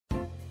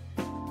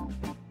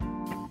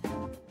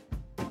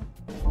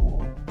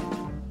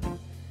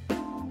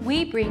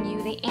we bring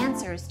you the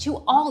answers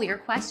to all your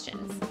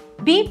questions.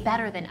 Be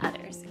better than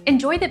others.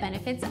 Enjoy the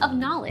benefits of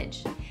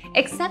knowledge.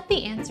 Accept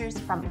the answers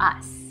from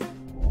us.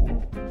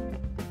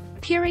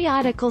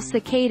 Periodical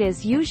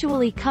cicadas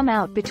usually come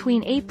out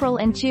between April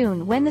and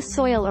June when the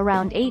soil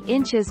around 8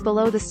 inches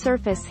below the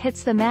surface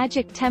hits the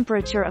magic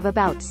temperature of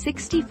about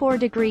 64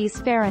 degrees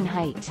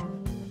Fahrenheit.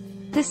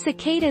 The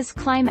cicadas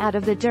climb out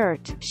of the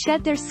dirt,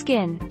 shed their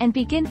skin, and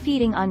begin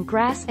feeding on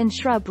grass and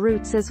shrub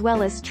roots as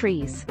well as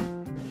trees.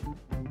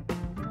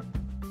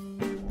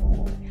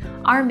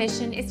 Our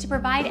mission is to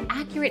provide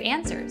accurate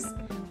answers.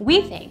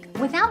 We think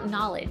without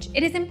knowledge,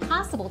 it is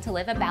impossible to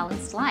live a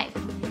balanced life.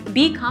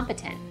 Be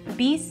competent,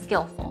 be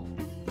skillful.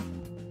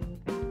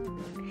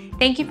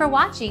 Thank you for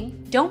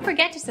watching. Don't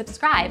forget to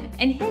subscribe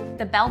and hit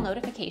the bell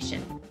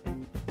notification.